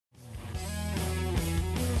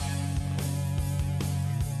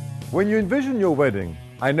When you envision your wedding,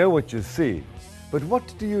 I know what you see, but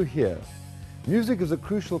what do you hear? Music is a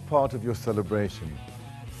crucial part of your celebration,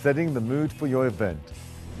 setting the mood for your event.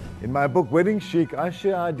 In my book, Wedding Chic, I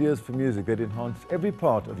share ideas for music that enhance every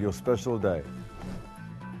part of your special day.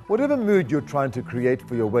 Whatever mood you're trying to create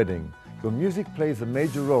for your wedding, your music plays a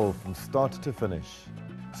major role from start to finish.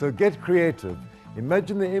 So get creative.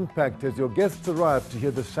 Imagine the impact as your guests arrive to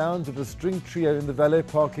hear the sounds of a string trio in the valet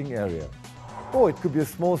parking area. Or it could be a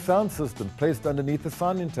small sound system placed underneath the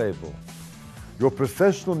signing table. Your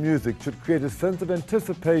processional music should create a sense of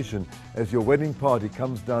anticipation as your wedding party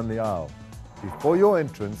comes down the aisle. Before your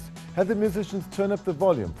entrance, have the musicians turn up the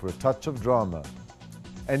volume for a touch of drama.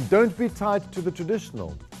 And don't be tied to the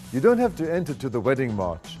traditional. You don't have to enter to the wedding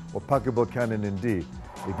march or Puckable Canon in D.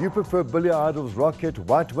 If you prefer Billy Idol's Rocket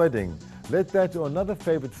White Wedding, let that or another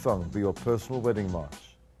favorite song be your personal wedding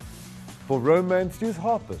march. For romance, use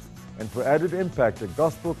harpists. And for added impact, a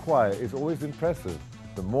gospel choir is always impressive.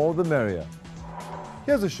 The more the merrier.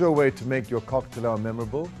 Here's a sure way to make your cocktail hour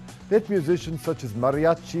memorable. Let musicians such as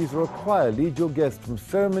mariachis or a choir lead your guests from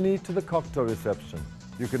ceremony to the cocktail reception.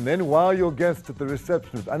 You can then wow your guests at the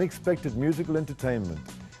reception with unexpected musical entertainment.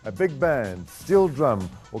 A big band, steel drum,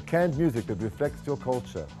 or canned music that reflects your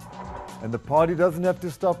culture. And the party doesn't have to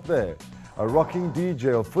stop there. A rocking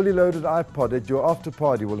DJ or fully loaded iPod at your after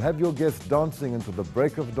party will have your guests dancing until the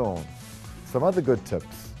break of dawn. Some other good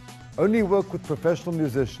tips. Only work with professional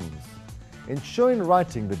musicians. Ensure in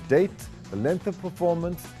writing the date, the length of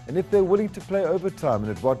performance, and if they're willing to play overtime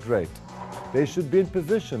and at what rate. They should be in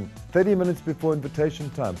position 30 minutes before invitation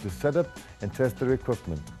time to set up and test their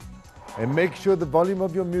equipment. And make sure the volume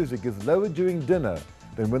of your music is lower during dinner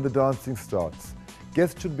than when the dancing starts.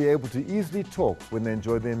 Guests should be able to easily talk when they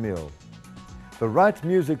enjoy their meal. The right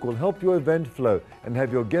music will help your event flow and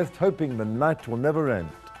have your guests hoping the night will never end.